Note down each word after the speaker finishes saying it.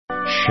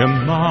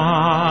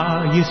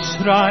Shema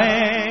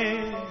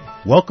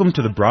Yisrael. Welcome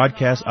to the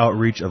broadcast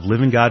outreach of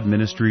Living God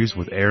Ministries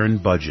with Aaron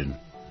Budgeon.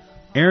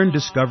 Aaron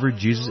discovered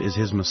Jesus is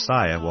his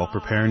Messiah while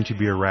preparing to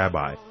be a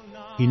rabbi.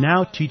 He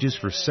now teaches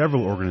for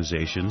several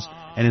organizations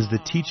and is the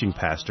teaching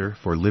pastor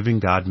for Living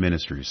God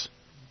Ministries.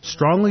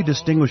 Strongly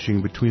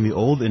distinguishing between the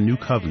Old and New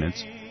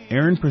Covenants,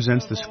 Aaron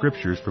presents the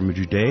Scriptures from a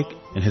Judaic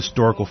and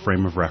historical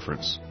frame of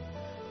reference.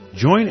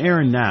 Join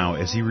Aaron now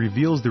as he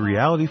reveals the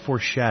reality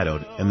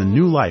foreshadowed and the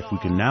new life we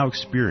can now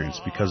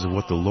experience because of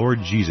what the Lord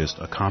Jesus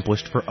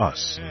accomplished for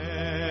us.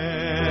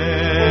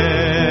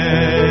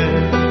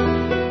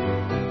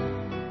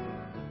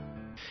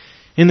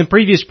 In the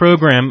previous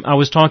program, I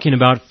was talking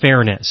about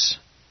fairness,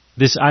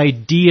 this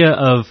idea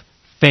of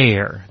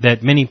fair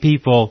that many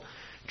people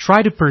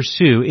try to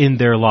pursue in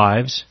their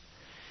lives.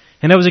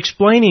 And I was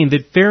explaining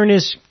that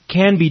fairness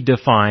can be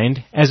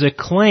defined as a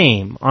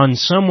claim on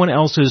someone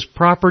else's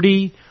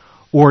property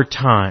or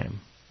time.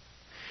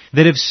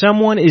 That if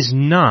someone is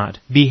not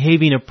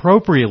behaving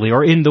appropriately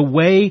or in the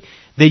way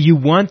that you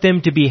want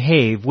them to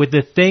behave with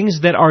the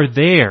things that are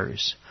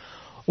theirs,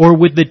 or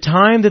with the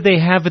time that they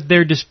have at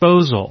their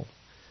disposal,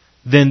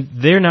 then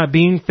they're not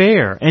being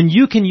fair. And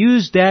you can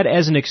use that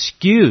as an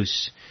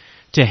excuse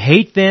to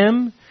hate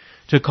them,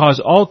 to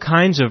cause all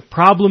kinds of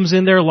problems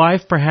in their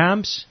life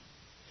perhaps.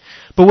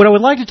 But what I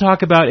would like to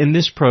talk about in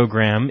this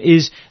program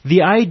is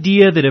the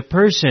idea that a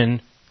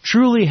person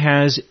truly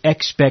has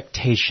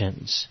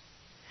expectations.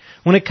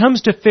 When it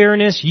comes to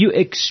fairness, you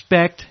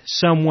expect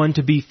someone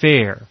to be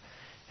fair.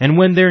 And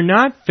when they're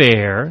not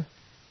fair,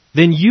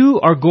 then you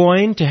are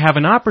going to have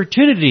an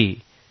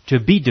opportunity to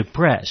be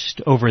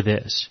depressed over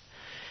this.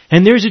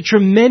 And there's a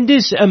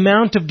tremendous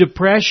amount of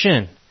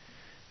depression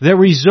that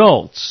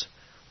results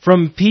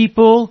from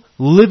people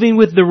living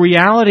with the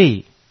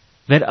reality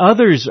that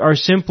others are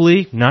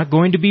simply not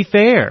going to be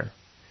fair.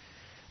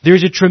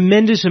 There's a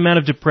tremendous amount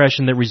of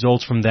depression that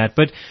results from that.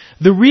 But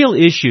the real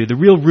issue, the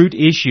real root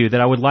issue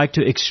that I would like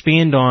to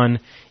expand on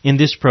in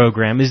this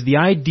program is the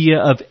idea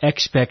of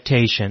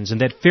expectations,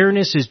 and that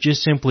fairness is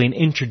just simply an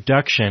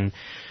introduction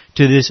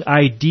to this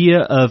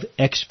idea of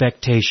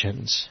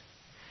expectations.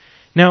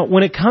 Now,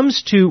 when it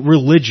comes to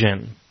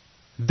religion,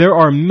 there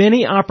are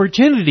many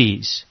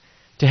opportunities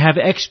to have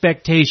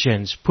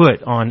expectations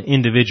put on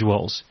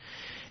individuals.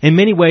 In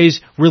many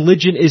ways,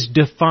 religion is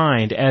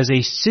defined as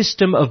a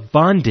system of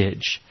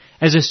bondage,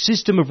 as a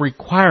system of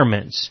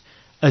requirements,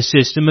 a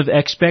system of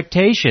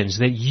expectations,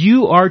 that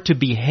you are to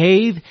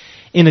behave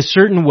in a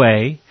certain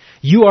way,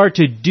 you are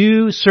to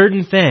do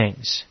certain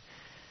things.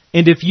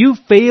 And if you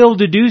fail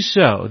to do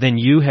so, then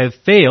you have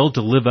failed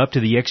to live up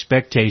to the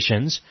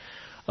expectations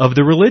of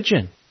the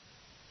religion.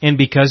 And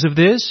because of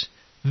this,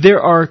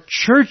 there are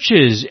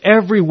churches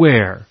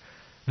everywhere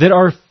that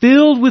are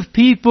filled with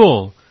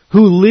people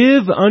who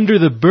live under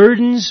the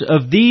burdens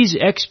of these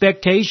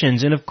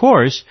expectations. And of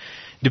course,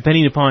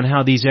 depending upon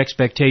how these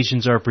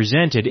expectations are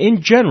presented,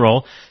 in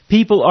general,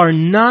 people are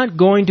not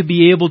going to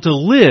be able to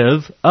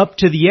live up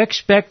to the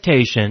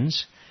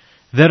expectations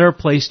that are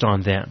placed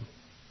on them.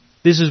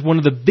 This is one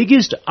of the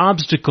biggest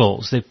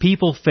obstacles that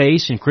people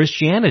face in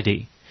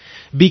Christianity,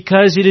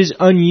 because it is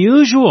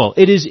unusual,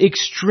 it is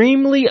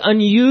extremely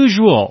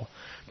unusual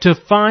to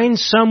find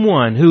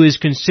someone who is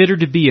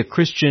considered to be a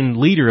Christian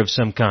leader of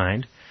some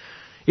kind.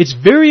 It's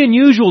very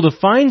unusual to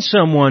find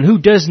someone who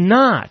does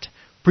not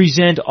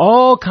present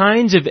all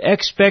kinds of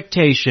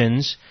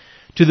expectations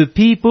to the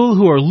people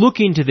who are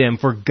looking to them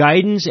for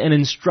guidance and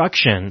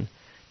instruction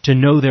to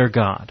know their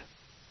God.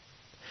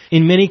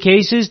 In many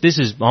cases, this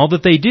is all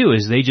that they do,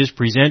 is they just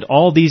present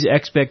all these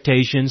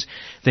expectations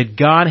that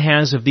God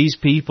has of these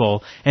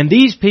people. And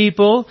these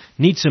people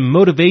need some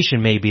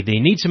motivation maybe. They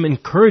need some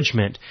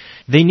encouragement.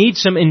 They need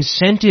some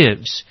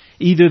incentives.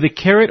 Either the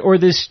carrot or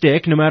the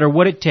stick, no matter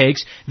what it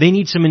takes, they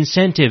need some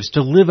incentives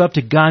to live up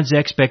to God's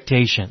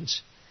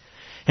expectations.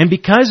 And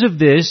because of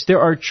this,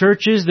 there are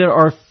churches that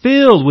are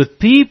filled with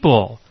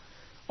people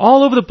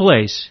all over the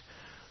place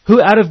who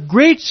out of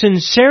great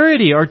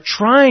sincerity are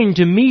trying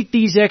to meet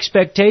these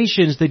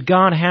expectations that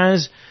God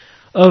has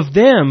of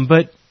them,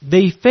 but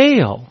they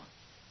fail.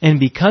 And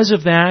because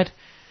of that,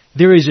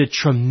 there is a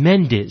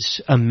tremendous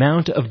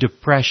amount of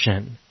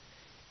depression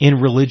in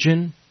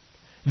religion.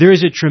 There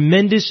is a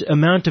tremendous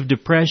amount of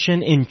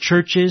depression in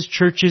churches.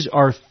 Churches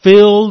are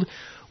filled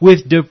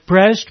with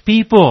depressed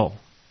people.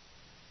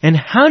 And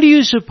how do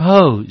you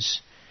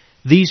suppose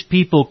these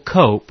people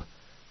cope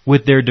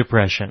with their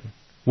depression?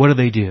 What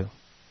do?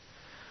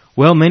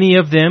 Well, many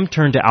of them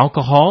turn to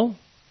alcohol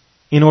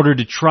in order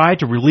to try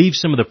to relieve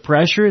some of the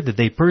pressure that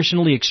they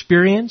personally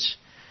experience.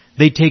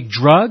 They take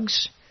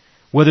drugs,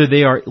 whether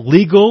they are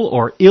legal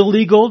or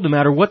illegal, no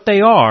matter what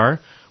they are,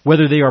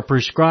 whether they are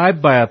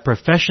prescribed by a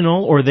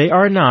professional or they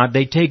are not,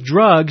 they take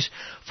drugs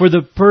for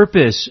the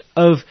purpose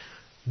of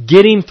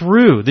getting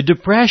through the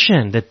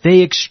depression that they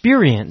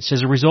experience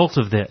as a result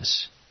of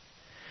this.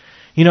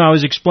 You know, I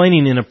was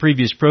explaining in a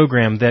previous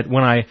program that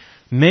when I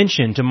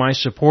mentioned to my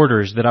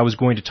supporters that I was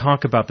going to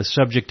talk about the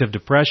subject of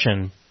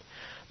depression,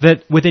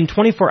 that within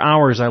 24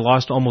 hours I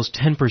lost almost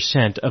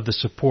 10% of the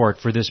support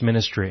for this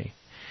ministry.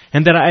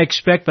 And that I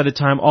expect by the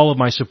time all of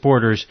my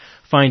supporters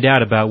find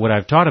out about what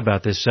I've taught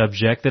about this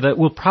subject, that it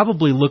will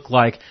probably look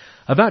like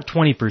about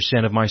 20%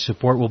 of my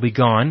support will be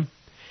gone.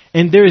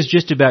 And there is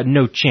just about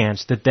no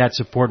chance that that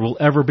support will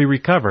ever be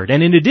recovered.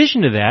 And in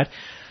addition to that,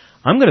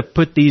 I'm going to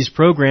put these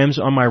programs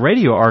on my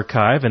radio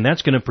archive, and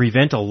that's going to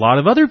prevent a lot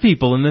of other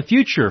people in the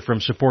future from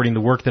supporting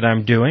the work that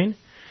I'm doing.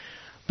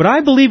 But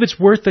I believe it's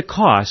worth the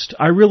cost.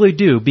 I really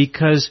do,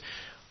 because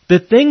the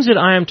things that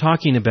I am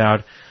talking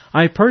about,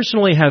 I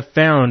personally have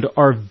found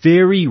are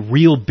very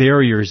real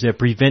barriers that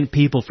prevent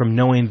people from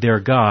knowing their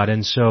God.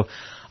 And so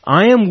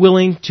I am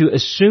willing to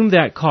assume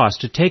that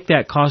cost, to take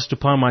that cost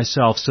upon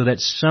myself so that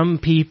some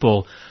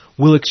people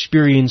will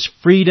experience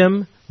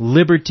freedom,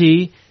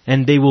 liberty,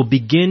 and they will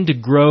begin to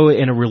grow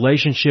in a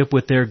relationship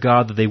with their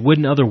God that they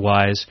wouldn't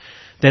otherwise.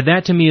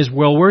 That to me is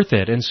well worth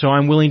it. And so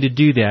I'm willing to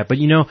do that. But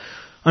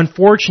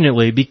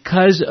unfortunately,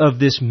 because of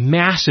this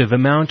massive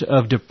amount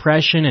of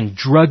depression and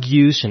drug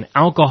use and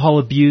alcohol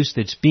abuse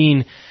that's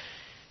being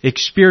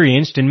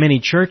experienced in many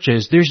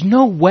churches, there's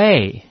no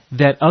way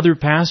that other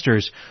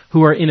pastors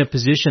who are in a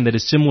position that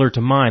is similar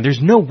to mine,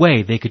 there's no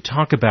way they could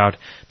talk about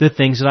the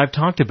things that I've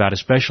talked about,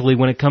 especially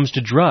when it comes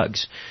to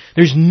drugs.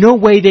 There's no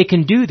way they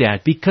can do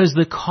that because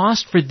the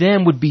cost for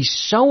them would be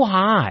so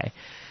high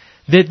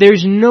that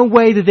there's no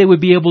way that they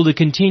would be able to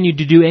continue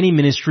to do any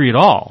ministry at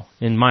all,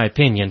 in my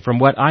opinion, from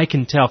what I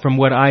can tell, from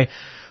what I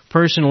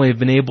personally have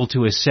been able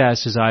to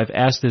assess as I've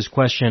asked this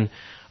question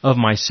of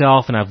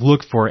myself and I've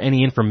looked for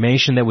any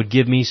information that would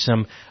give me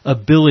some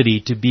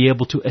ability to be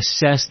able to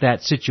assess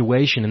that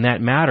situation and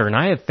that matter. And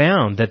I have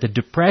found that the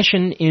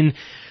depression in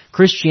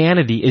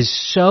Christianity is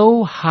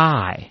so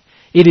high,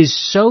 it is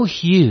so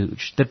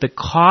huge, that the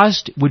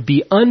cost would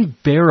be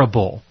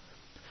unbearable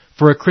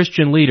for a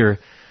Christian leader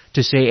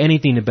to say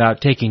anything about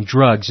taking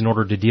drugs in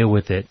order to deal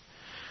with it.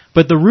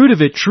 But the root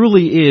of it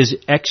truly is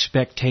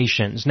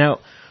expectations. Now,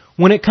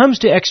 when it comes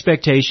to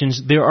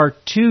expectations, there are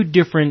two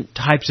different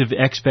types of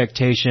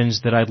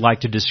expectations that I'd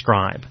like to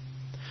describe.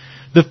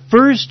 The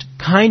first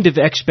kind of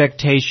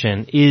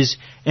expectation is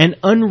an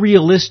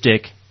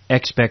unrealistic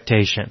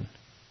expectation.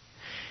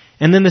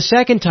 And then the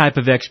second type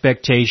of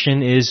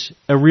expectation is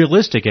a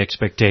realistic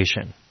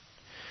expectation.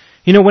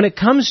 When it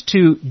comes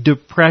to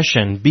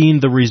depression being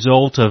the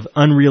result of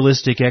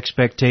unrealistic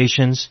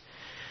expectations,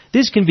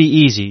 this can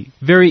be easy,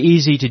 very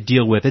easy to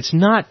deal with. It's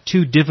not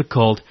too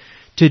difficult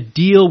to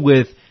deal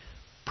with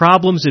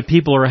problems that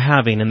people are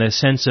having in the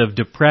sense of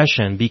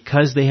depression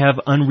because they have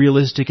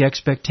unrealistic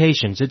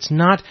expectations. It's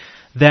not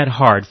that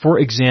hard. For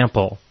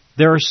example,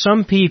 there are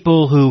some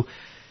people who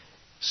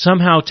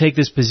somehow take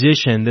this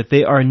position that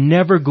they are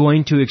never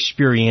going to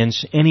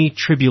experience any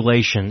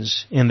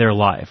tribulations in their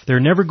life.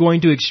 They're never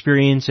going to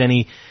experience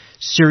any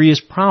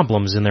serious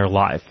problems in their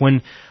life.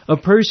 When a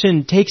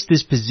person takes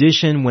this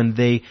position, when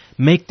they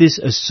make this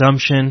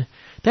assumption,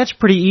 that's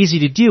pretty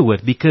easy to deal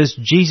with because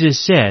Jesus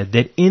said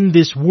that in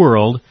this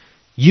world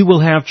you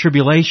will have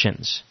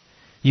tribulations.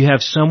 You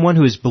have someone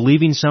who is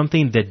believing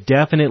something that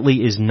definitely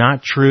is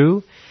not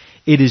true.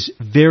 It is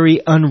very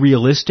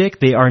unrealistic.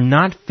 They are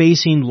not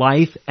facing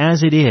life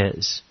as it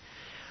is.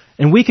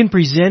 And we can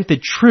present the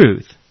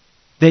truth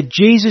that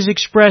Jesus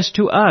expressed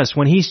to us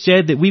when He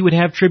said that we would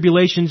have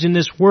tribulations in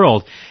this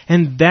world.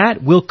 And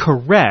that will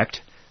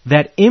correct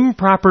that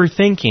improper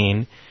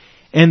thinking,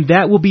 and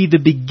that will be the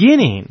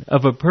beginning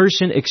of a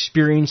person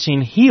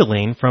experiencing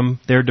healing from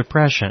their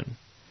depression.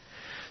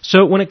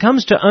 So when it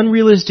comes to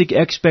unrealistic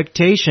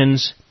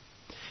expectations,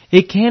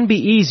 it can be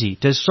easy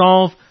to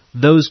solve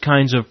those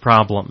kinds of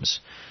problems.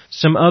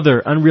 Some other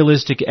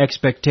unrealistic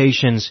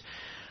expectations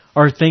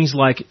are things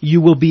like you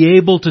will be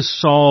able to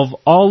solve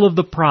all of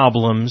the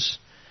problems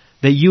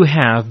that you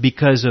have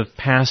because of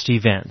past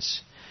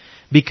events.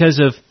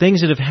 Because of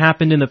things that have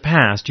happened in the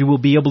past, you will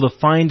be able to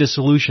find a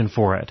solution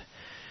for it.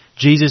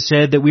 Jesus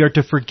said that we are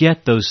to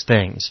forget those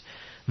things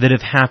that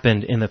have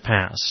happened in the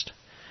past.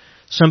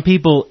 Some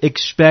people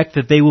expect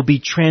that they will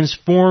be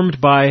transformed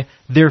by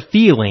their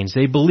feelings.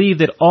 They believe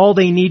that all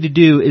they need to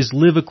do is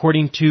live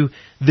according to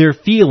their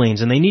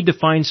feelings, and they need to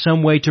find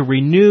some way to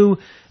renew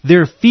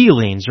their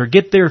feelings or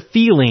get their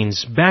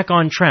feelings back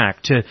on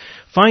track, to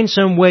find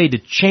some way to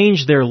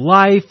change their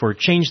life or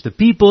change the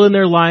people in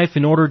their life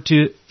in order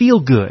to feel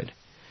good.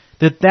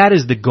 That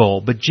is the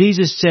goal. But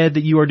Jesus said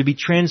that you are to be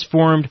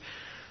transformed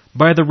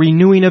by the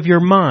renewing of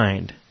your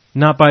mind,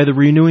 not by the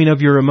renewing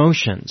of your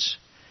emotions.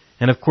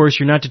 And of course,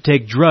 you're not to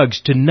take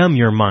drugs to numb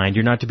your mind.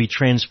 You're not to be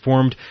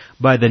transformed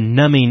by the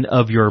numbing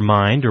of your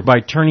mind or by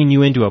turning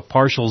you into a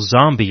partial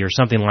zombie or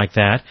something like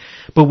that.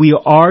 But we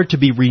are to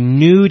be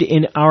renewed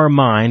in our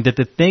mind that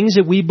the things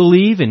that we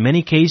believe in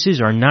many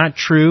cases are not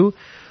true.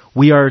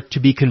 We are to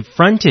be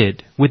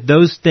confronted with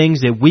those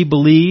things that we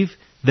believe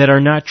that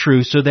are not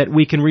true so that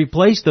we can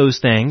replace those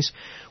things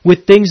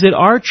with things that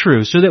are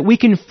true so that we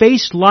can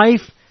face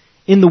life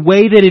in the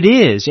way that it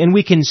is and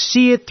we can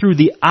see it through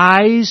the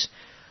eyes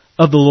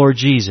of the Lord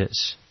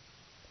Jesus.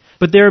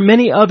 But there are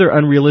many other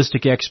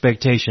unrealistic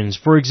expectations.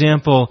 For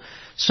example,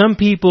 some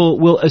people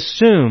will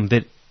assume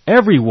that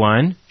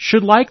everyone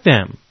should like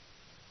them,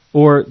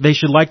 or they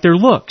should like their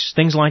looks,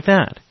 things like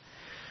that.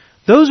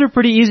 Those are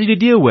pretty easy to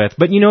deal with,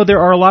 but there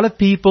are a lot of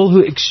people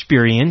who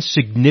experience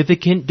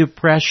significant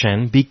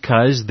depression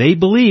because they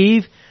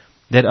believe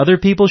that other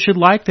people should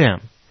like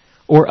them,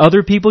 or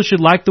other people should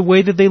like the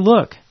way that they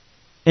look.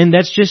 And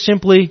that's just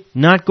simply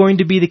not going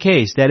to be the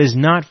case. That is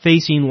not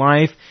facing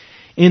life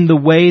in the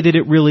way that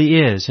it really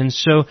is. And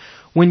so,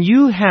 when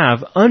you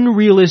have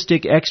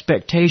unrealistic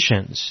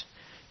expectations,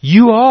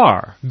 you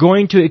are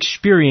going to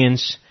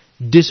experience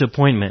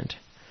disappointment.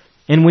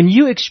 And when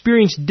you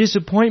experience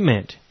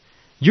disappointment,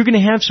 you're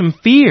going to have some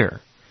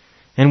fear.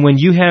 And when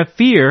you have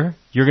fear,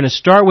 you're going to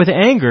start with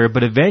anger,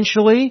 but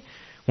eventually,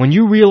 when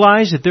you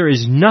realize that there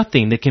is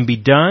nothing that can be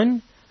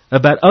done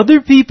about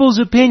other people's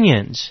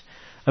opinions,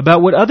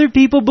 about what other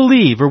people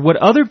believe or what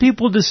other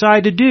people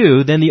decide to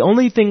do, then the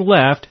only thing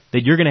left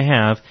that you're going to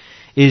have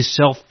is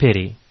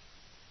self-pity.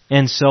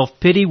 And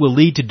self-pity will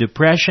lead to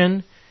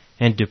depression,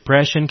 and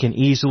depression can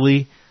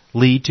easily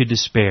lead to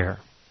despair.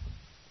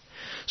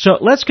 So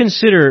let's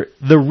consider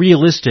the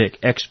realistic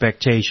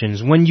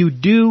expectations. When you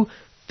do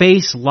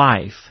face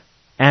life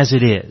as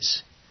it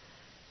is,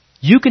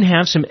 you can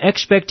have some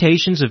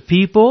expectations of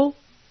people,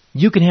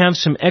 you can have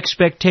some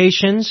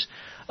expectations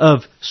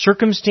of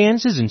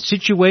circumstances and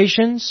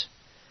situations,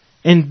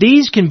 and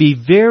these can be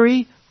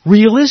very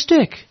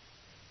realistic.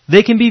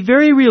 They can be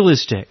very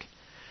realistic.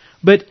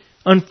 But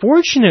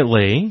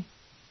unfortunately,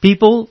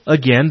 people,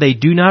 again, they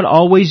do not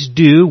always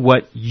do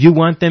what you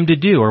want them to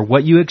do or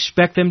what you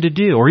expect them to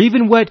do, or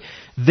even what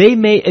they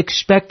may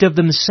expect of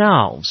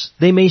themselves.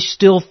 They may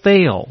still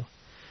fail.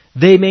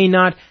 They may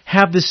not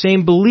have the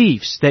same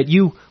beliefs that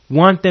you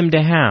want them to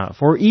have,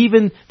 or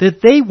even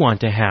that they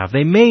want to have.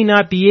 They may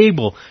not be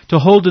able to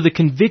hold to the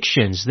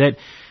convictions that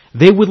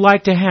they would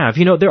like to have.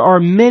 There are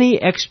many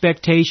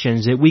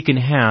expectations that we can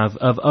have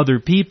of other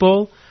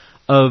people,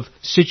 of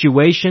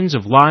situations,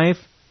 of life,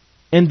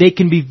 and they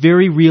can be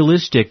very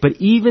realistic. But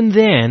even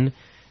then,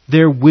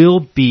 there will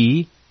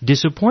be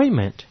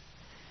disappointment.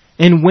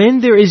 And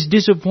when there is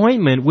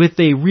disappointment with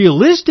a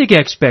realistic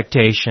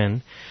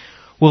expectation,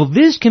 well,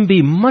 this can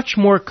be much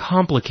more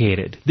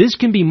complicated. This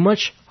can be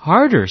much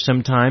harder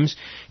sometimes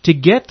to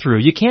get through.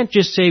 You can't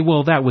just say,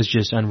 well, that was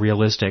just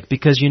unrealistic,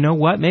 because you know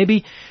what?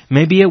 Maybe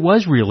it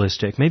was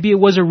realistic. Maybe it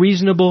was a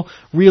reasonable,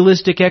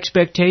 realistic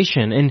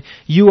expectation, and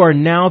you are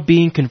now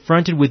being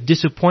confronted with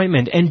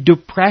disappointment, and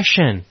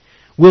depression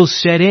will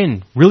set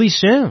in really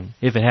soon,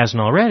 if it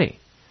hasn't already.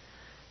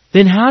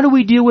 Then how do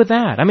we deal with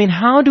that?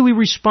 How do we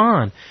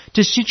respond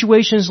to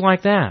situations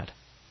like that?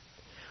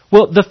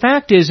 Well, the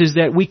fact is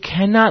that we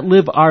cannot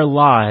live our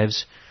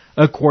lives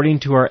according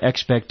to our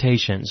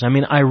expectations.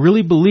 I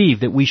really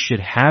believe that we should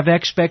have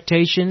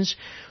expectations.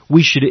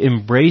 We should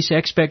embrace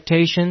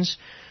expectations.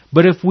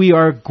 But if we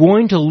are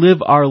going to live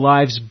our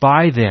lives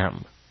by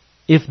them,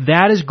 if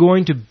that is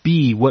going to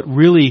be what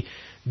really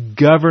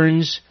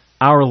governs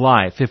our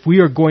life, if we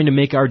are going to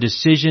make our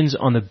decisions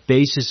on the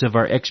basis of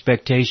our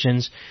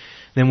expectations,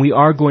 then we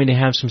are going to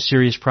have some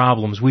serious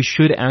problems. We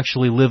should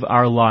actually live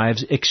our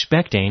lives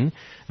expecting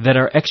that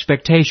our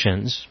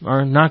expectations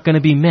are not going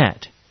to be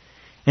met,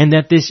 and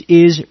that this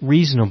is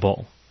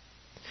reasonable.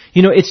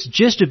 It's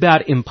just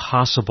about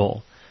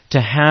impossible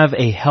to have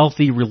a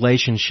healthy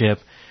relationship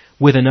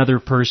with another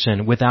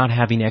person without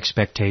having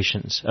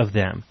expectations of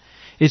them.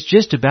 It's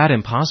just about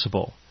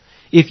impossible.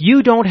 If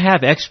you don't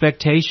have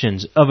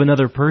expectations of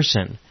another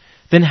person,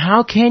 then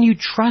how can you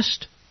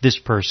trust this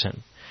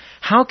person?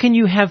 How can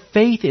you have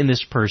faith in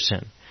this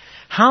person?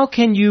 How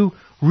can you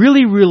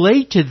really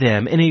relate to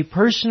them in a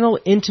personal,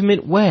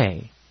 intimate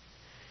way?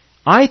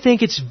 I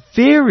think it's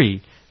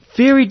very,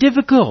 very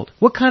difficult.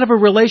 What kind of a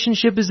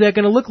relationship is that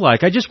going to look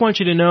like? I just want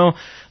you to know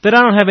that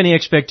I don't have any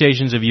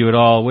expectations of you at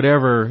all,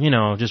 whatever,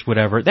 just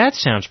whatever. That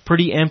sounds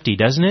pretty empty,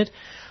 doesn't it?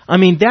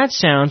 That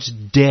sounds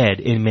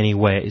dead in many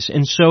ways.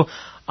 And so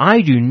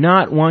I do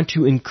not want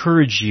to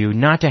encourage you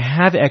not to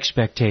have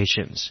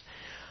expectations.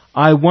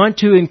 I want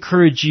to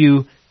encourage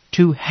you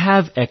to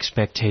have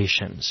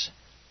expectations.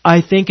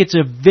 I think it's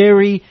a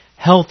very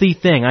healthy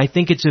thing. I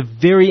think it's a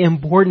very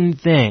important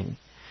thing.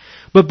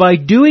 But by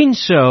doing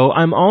so,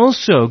 I'm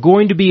also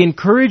going to be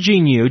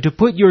encouraging you to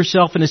put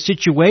yourself in a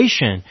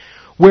situation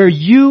where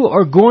you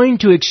are going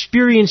to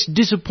experience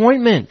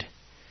disappointment.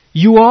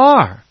 You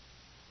are.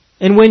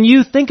 And when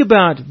you think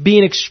about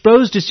being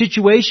exposed to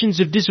situations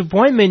of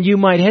disappointment, you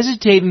might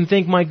hesitate and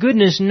think, my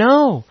goodness,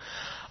 no.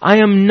 I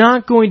am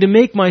not going to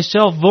make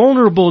myself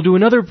vulnerable to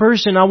another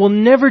person. I will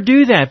never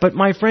do that. But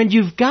my friend,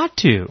 you've got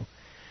to.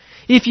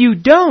 If you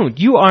don't,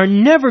 you are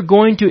never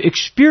going to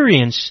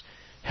experience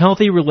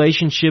healthy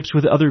relationships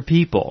with other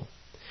people.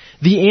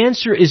 The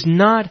answer is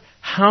not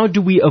how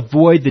do we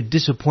avoid the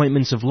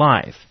disappointments of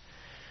life.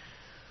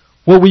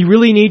 What we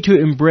really need to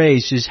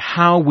embrace is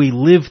how we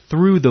live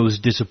through those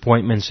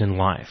disappointments in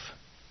life.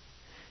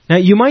 Now,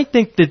 you might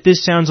think that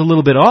this sounds a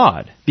little bit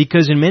odd,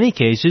 because in many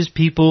cases,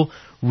 people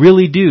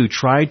really do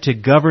try to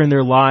govern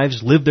their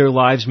lives, live their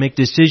lives, make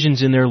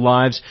decisions in their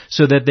lives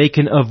so that they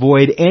can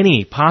avoid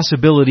any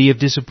possibility of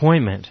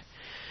disappointment.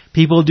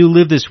 People do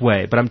live this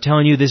way, but I'm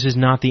telling you, this is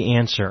not the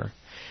answer.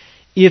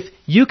 If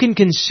you can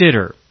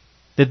consider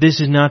that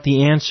this is not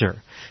the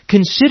answer,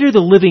 consider the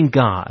living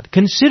God.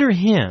 Consider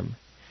Him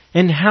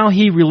and how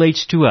He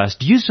relates to us.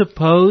 Do you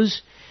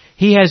suppose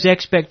He has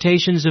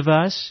expectations of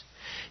us?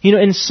 You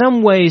know, in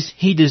some ways,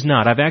 He does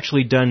not. I've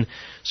actually done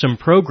some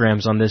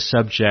programs on this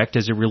subject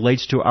as it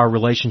relates to our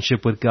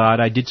relationship with God.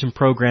 I did some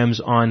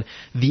programs on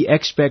the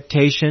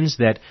expectations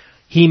that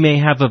He may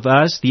have of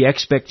us, the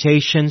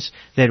expectations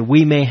that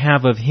we may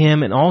have of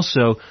Him, and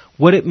also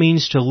what it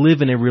means to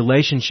live in a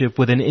relationship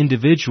with an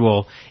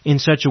individual in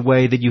such a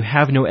way that you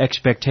have no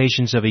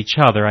expectations of each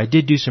other. I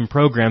did do some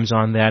programs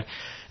on that,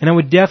 and I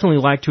would definitely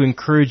like to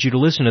encourage you to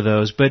listen to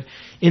those. But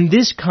in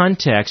this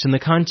context, in the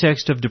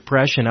context of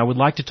depression, I would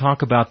like to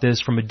talk about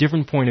this from a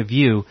different point of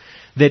view,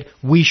 that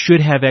we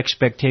should have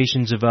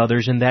expectations of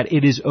others, and that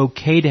it is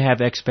okay to have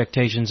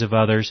expectations of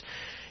others,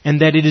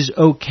 and that it is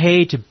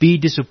okay to be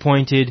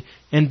disappointed,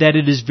 and that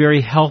it is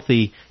very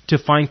healthy to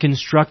find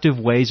constructive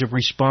ways of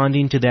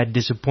responding to that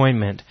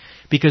disappointment.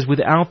 Because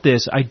without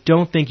this, I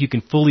don't think you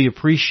can fully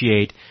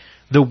appreciate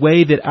the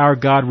way that our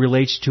God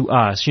relates to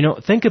us. You know,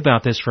 think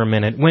about this for a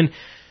minute.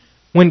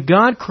 When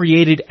God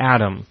created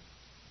Adam,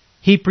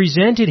 He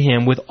presented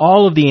him with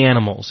all of the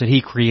animals that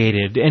He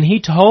created, and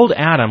He told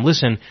Adam,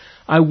 listen,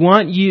 I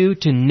want you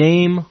to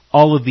name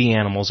all of the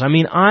animals. I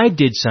mean, I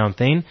did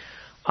something.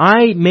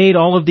 I made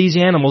all of these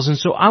animals, and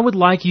so I would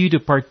like you to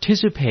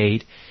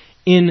participate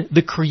in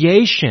the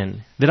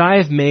creation that I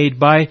have made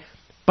by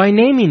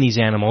naming these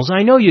animals.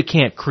 I know you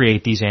can't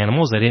create these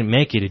animals. I didn't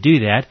make you to do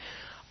that.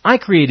 I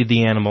created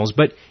the animals,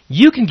 but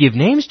you can give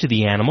names to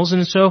the animals,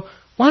 and so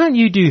why don't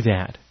you do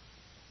that?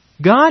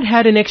 God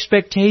had an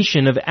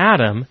expectation of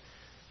Adam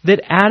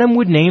that Adam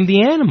would name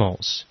the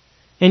animals.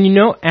 And you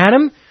know,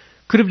 Adam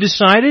could have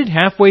decided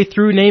halfway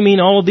through naming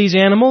all of these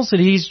animals that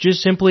he's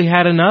just simply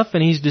had enough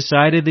and he's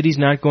decided that he's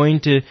not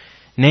going to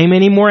name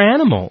any more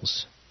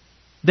animals.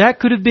 That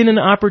could have been an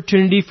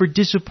opportunity for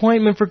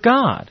disappointment for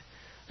God.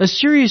 A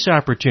serious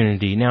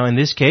opportunity. Now in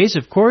this case,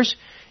 of course,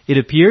 it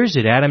appears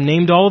that Adam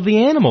named all of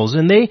the animals,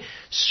 and they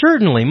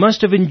certainly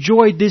must have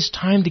enjoyed this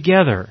time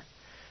together.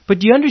 But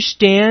do you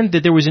understand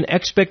that there was an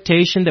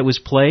expectation that was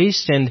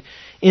placed, and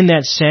in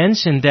that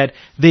sense, and that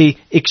they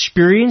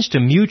experienced a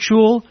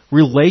mutual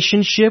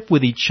relationship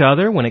with each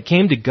other when it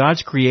came to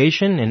God's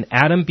creation and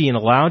Adam being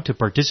allowed to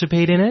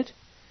participate in it?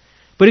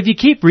 But if you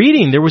keep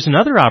reading, there was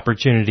another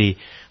opportunity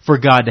for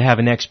God to have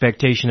an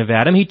expectation of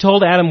Adam. He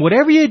told Adam,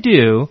 whatever you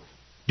do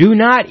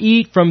not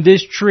eat from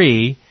this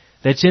tree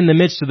that's in the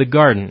midst of the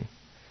garden.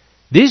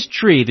 This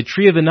tree, the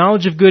tree of the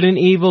knowledge of good and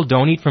evil,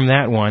 don't eat from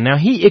that one. Now,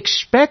 He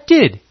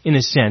expected, in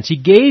a sense, He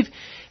gave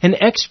an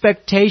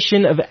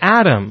expectation of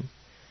Adam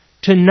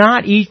to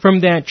not eat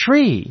from that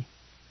tree.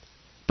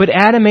 But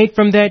Adam ate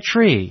from that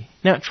tree.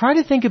 Now, try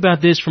to think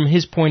about this from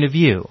his point of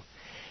view.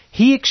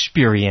 He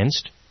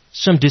experienced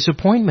some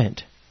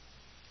disappointment.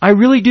 I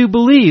really do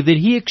believe that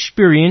he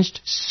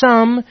experienced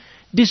some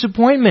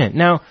disappointment.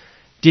 Now,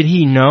 did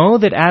he know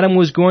that Adam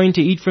was going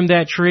to eat from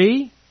that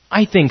tree?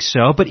 I think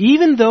so. But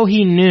even though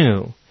he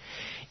knew,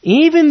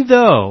 even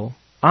though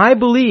I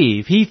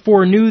believe he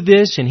foreknew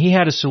this and he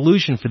had a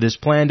solution for this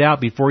planned out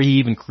before he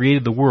even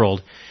created the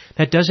world,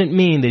 that doesn't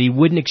mean that he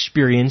wouldn't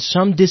experience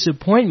some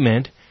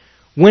disappointment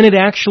when it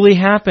actually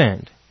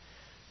happened.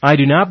 I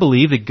do not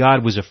believe that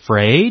God was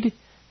afraid,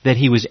 that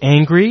He was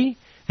angry,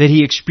 that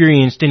He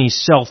experienced any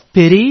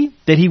self-pity,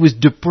 that He was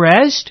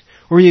depressed,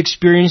 or He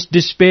experienced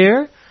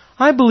despair.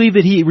 I believe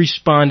that He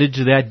responded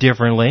to that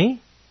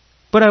differently.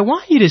 But I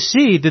want you to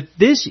see that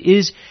this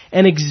is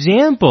an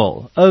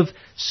example of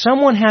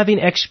someone having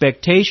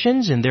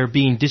expectations and there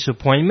being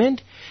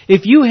disappointment.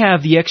 If you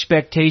have the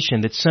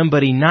expectation that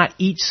somebody not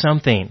eat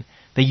something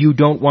that you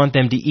don't want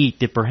them to eat,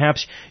 that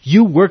perhaps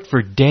you worked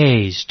for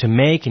days to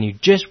make and you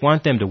just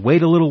want them to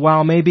wait a little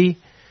while maybe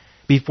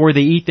before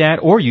they eat that,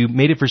 or you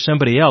made it for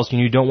somebody else and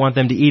you don't want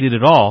them to eat it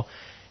at all,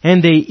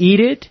 and they eat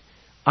it,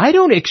 I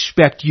don't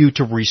expect you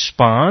to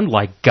respond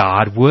like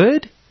God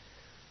would.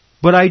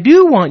 But I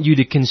do want you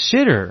to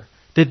consider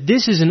that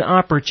this is an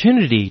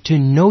opportunity to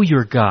know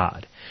your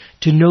God,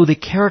 to know the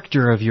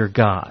character of your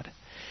God.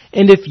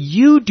 And if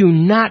you do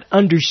not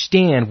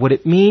understand what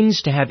it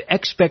means to have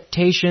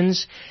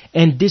expectations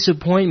and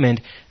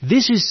disappointment,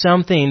 this is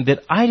something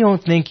that I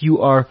don't think you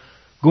are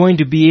going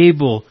to be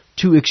able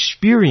to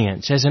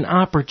experience as an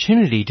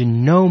opportunity to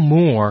know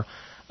more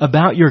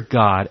about your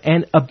God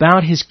and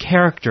about His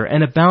character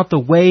and about the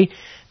way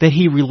that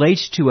He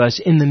relates to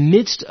us in the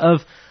midst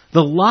of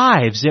the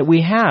lives that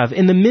we have,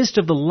 in the midst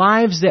of the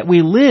lives that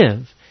we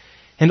live,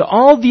 and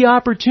all the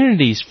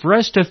opportunities for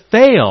us to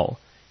fail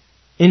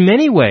in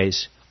many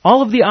ways,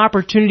 all of the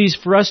opportunities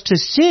for us to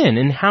sin,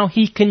 and how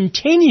He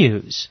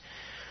continues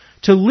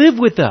to live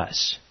with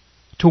us,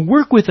 to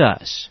work with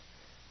us,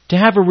 to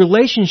have a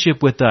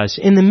relationship with us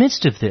in the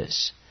midst of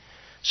this.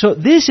 So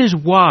this is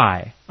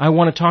why I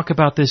want to talk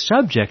about this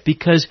subject,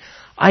 because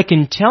I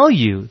can tell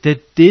you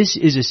that this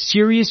is a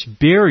serious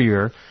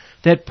barrier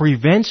that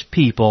prevents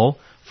people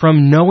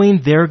from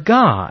knowing their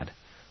God,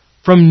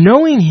 from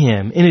knowing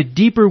Him in a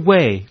deeper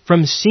way,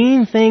 from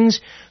seeing things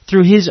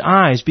through His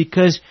eyes,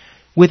 because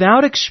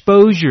without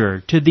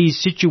exposure to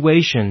these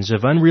situations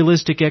of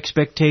unrealistic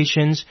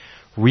expectations,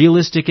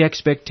 realistic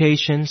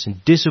expectations,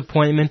 and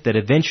disappointment that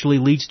eventually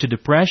leads to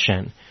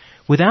depression,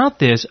 without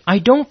this, I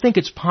don't think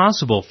it's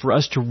possible for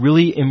us to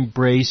really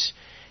embrace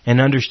an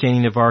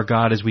understanding of our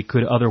God as we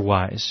could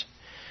otherwise.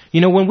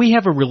 You know, when we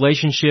have a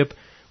relationship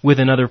with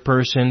another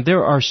person,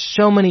 there are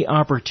so many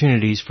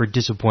opportunities for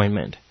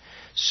disappointment.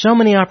 So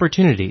many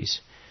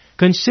opportunities.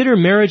 Consider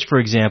marriage, for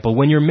example,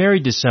 when you're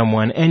married to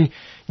someone and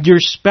your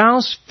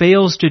spouse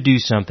fails to do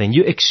something.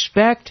 You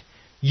expect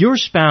your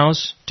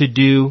spouse to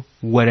do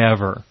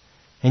whatever.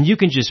 And you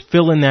can just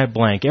fill in that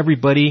blank.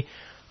 Everybody,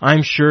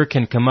 I'm sure,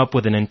 can come up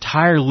with an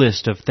entire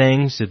list of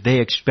things that they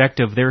expect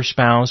of their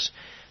spouse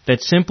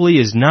that simply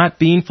is not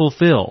being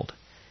fulfilled.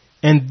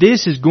 And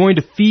this is going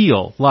to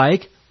feel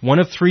like one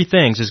of three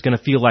things. It's going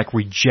to feel like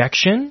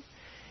rejection,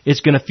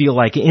 it's going to feel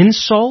like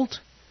insult,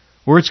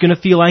 or it's going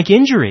to feel like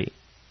injury.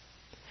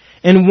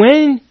 And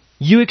when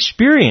you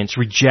experience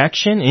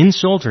rejection,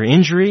 insult, or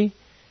injury,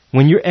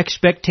 when your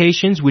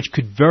expectations, which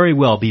could very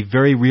well be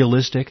very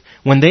realistic,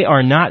 when they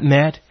are not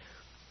met,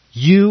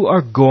 you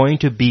are going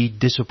to be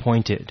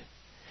disappointed.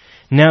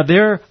 Now,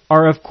 there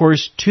are, of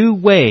course, two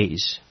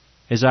ways,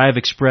 as I have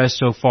expressed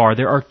so far,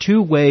 there are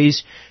two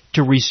ways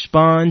to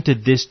respond to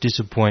this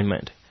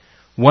disappointment.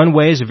 One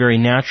way is a very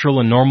natural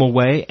and normal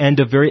way, and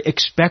a very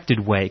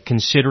expected way,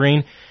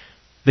 considering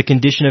the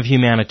condition of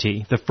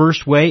humanity. The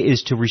first way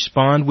is to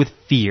respond with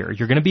fear.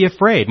 You're going to be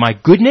afraid. My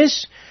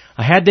goodness,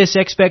 I had this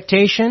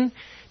expectation.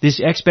 This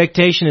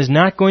expectation is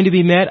not going to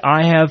be met.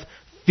 I have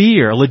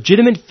fear,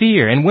 legitimate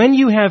fear. And when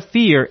you have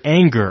fear,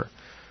 anger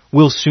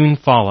will soon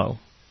follow.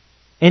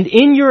 And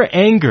in your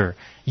anger,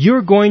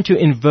 you're going to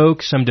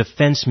invoke some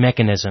defense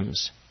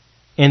mechanisms.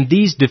 And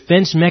these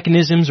defense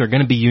mechanisms are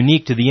going to be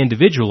unique to the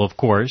individual, of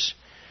course.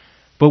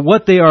 But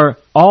what they are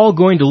all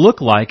going to look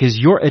like is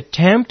your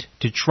attempt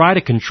to try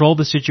to control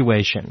the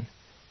situation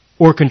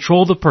or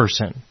control the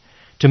person,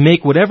 to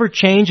make whatever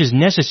change is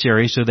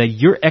necessary so that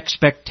your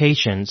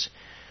expectations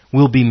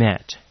will be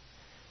met.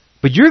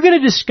 But you're going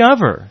to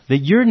discover that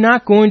you're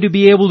not going to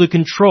be able to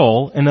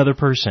control another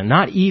person.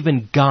 Not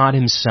even God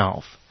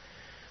Himself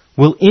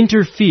will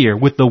interfere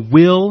with the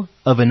will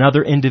of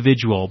another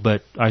individual.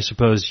 But I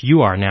suppose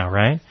you are now,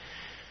 right?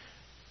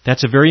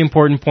 That's a very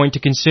important point to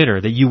consider,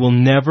 that you will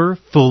never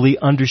fully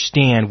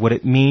understand what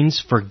it means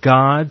for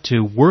God to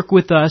work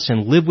with us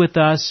and live with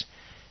us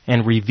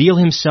and reveal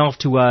Himself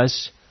to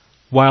us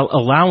while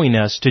allowing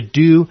us to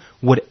do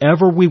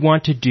whatever we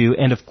want to do,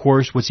 and of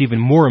course, what's even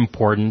more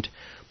important,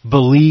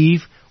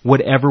 believe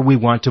whatever we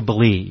want to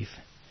believe.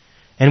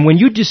 And when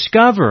you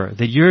discover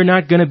that you're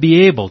not going to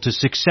be able to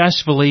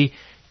successfully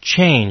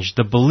change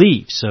the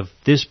beliefs of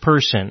this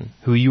person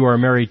who you are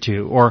married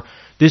to, or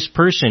this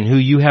person who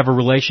you have a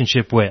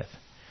relationship with,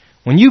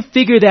 when you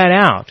figure that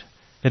out,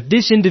 that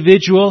this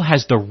individual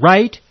has the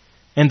right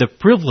and the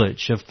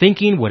privilege of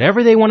thinking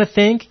whatever they want to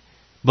think,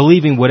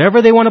 believing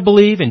whatever they want to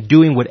believe, and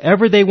doing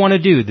whatever they want to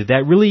do,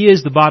 that really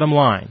is the bottom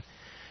line.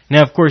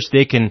 Now, of course,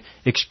 they can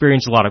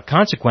experience a lot of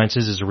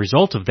consequences as a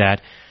result of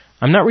that.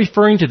 I'm not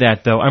referring to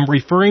that, though. I'm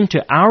referring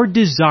to our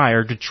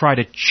desire to try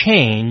to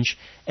change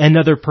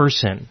another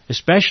person,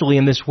 especially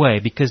in this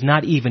way, because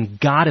not even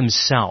God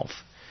Himself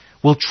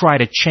will try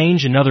to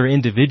change another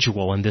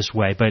individual in this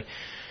way.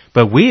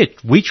 But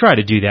we try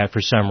to do that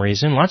for some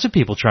reason. Lots of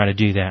people try to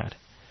do that.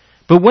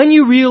 But when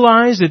you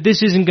realize that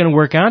this isn't going to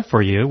work out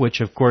for you, which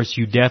of course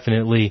you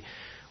definitely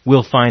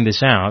will find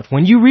this out,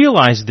 when you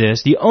realize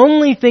this, the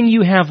only thing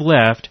you have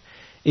left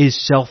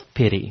is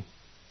self-pity.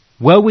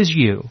 Woe is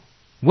you.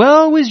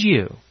 Woe is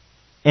you.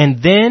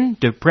 And then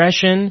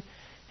depression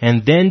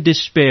and then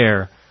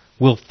despair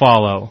will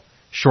follow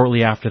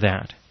shortly after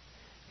that.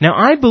 Now,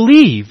 I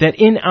believe that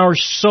in our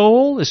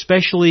soul,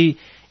 especially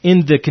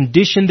in the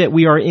condition that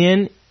we are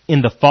in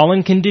the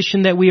fallen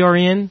condition that we are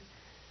in,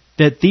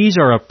 that these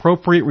are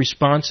appropriate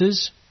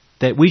responses,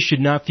 that we should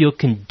not feel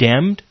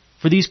condemned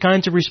for these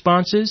kinds of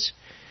responses,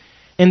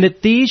 and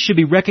that these should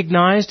be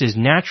recognized as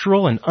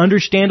natural and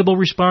understandable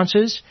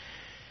responses,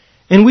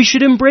 and we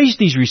should embrace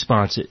these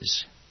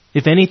responses.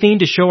 If anything,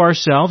 to show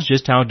ourselves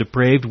just how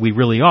depraved we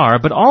really are,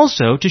 but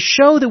also to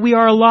show that we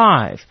are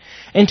alive,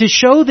 and to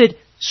show that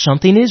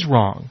something is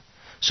wrong,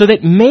 so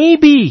that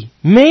maybe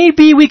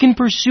we can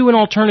pursue an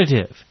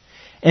alternative.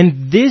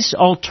 And this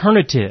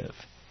alternative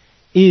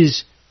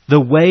is the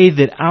way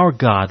that our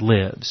God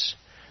lives,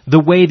 the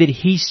way that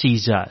He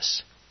sees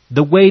us,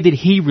 the way that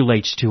He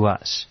relates to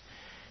us.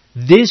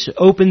 This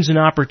opens an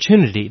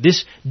opportunity,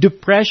 this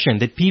depression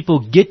that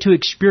people get to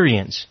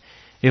experience,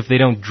 if they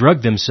don't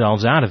drug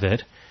themselves out of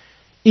it,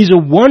 is a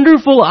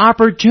wonderful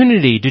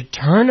opportunity to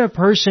turn a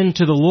person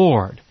to the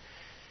Lord.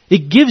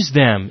 It gives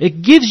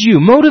you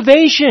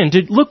motivation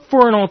to look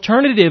for an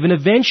alternative, and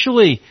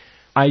eventually,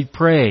 I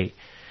pray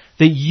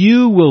that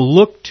you will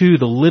look to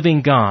the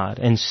living God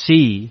and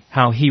see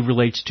how He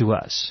relates to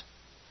us.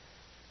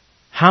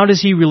 How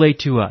does He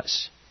relate to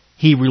us?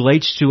 He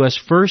relates to us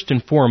first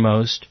and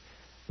foremost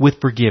with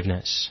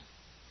forgiveness,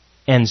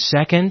 and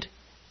second,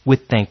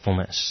 with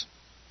thankfulness.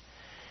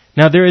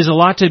 Now, there is a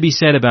lot to be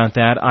said about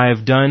that. I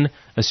have done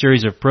a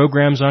series of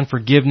programs on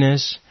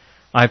forgiveness.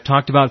 I've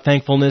talked about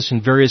thankfulness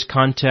in various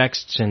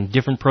contexts and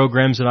different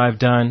programs that I've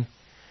done.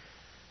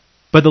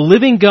 But the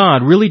living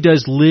God really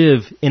does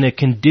live in a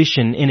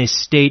condition, in a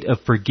state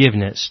of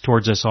forgiveness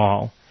towards us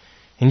all.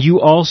 And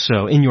you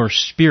also, in your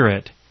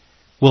spirit,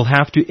 will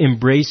have to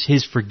embrace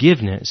His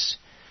forgiveness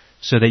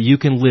so that you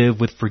can live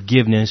with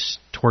forgiveness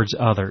towards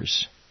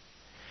others.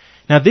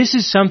 Now, this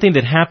is something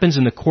that happens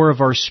in the core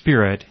of our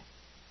spirit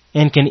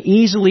and can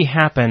easily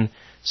happen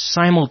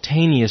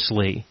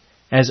simultaneously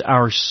as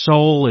our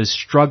soul is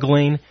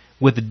struggling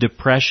with the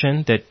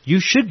depression that you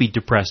should be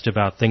depressed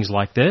about things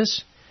like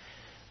this.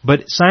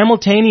 But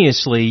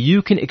simultaneously,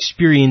 you can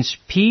experience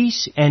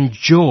peace and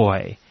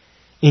joy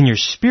in your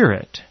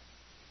spirit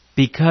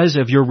because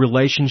of your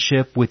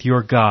relationship with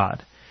your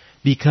God,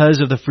 because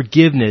of the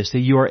forgiveness that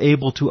you are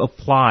able to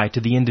apply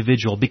to the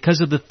individual, because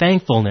of the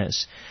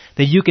thankfulness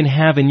that you can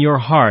have in your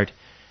heart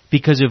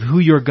because of who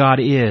your God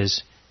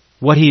is,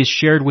 what He has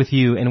shared with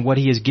you, and what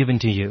He has given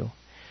to you.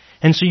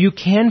 And so you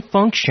can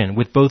function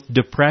with both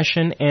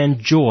depression and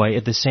joy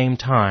at the same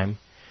time.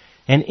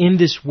 And in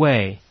this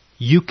way,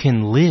 you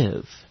can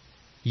live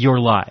your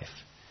life.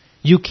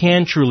 You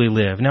can truly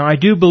live. Now, I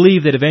do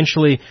believe that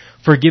eventually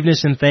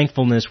forgiveness and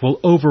thankfulness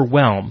will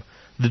overwhelm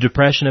the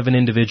depression of an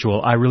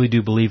individual. I really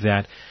do believe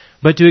that.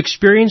 But to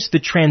experience the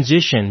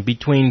transition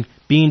between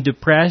being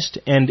depressed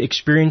and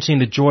experiencing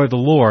the joy of the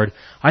Lord,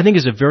 I think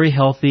is a very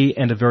healthy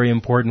and a very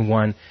important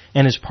one,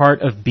 and is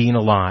part of being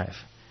alive.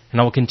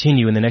 And I will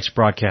continue in the next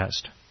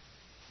broadcast.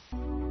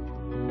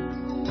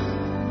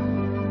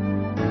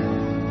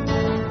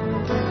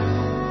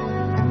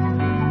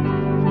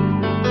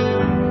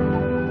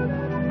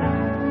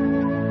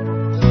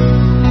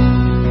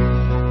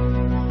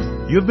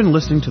 You have been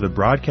listening to the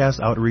broadcast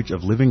outreach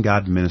of Living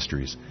God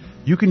Ministries.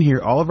 You can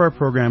hear all of our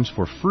programs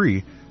for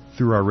free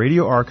through our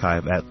radio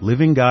archive at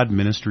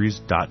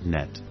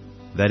livinggodministries.net.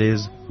 That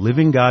is,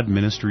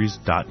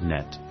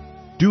 livinggodministries.net.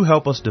 Do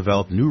help us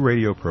develop new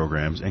radio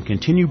programs and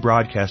continue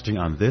broadcasting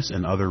on this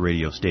and other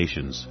radio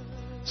stations.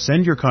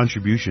 Send your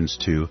contributions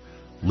to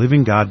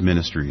Living God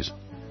Ministries,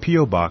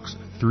 P.O. Box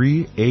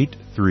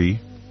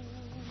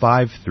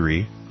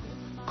 38353,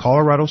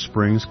 Colorado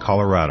Springs,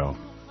 Colorado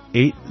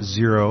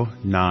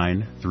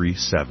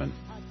 80937,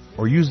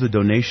 or use the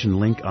donation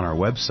link on our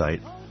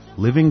website,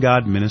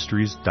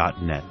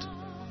 livinggodministries.net.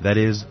 That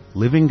is,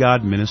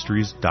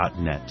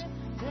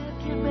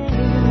 livinggodministries.net.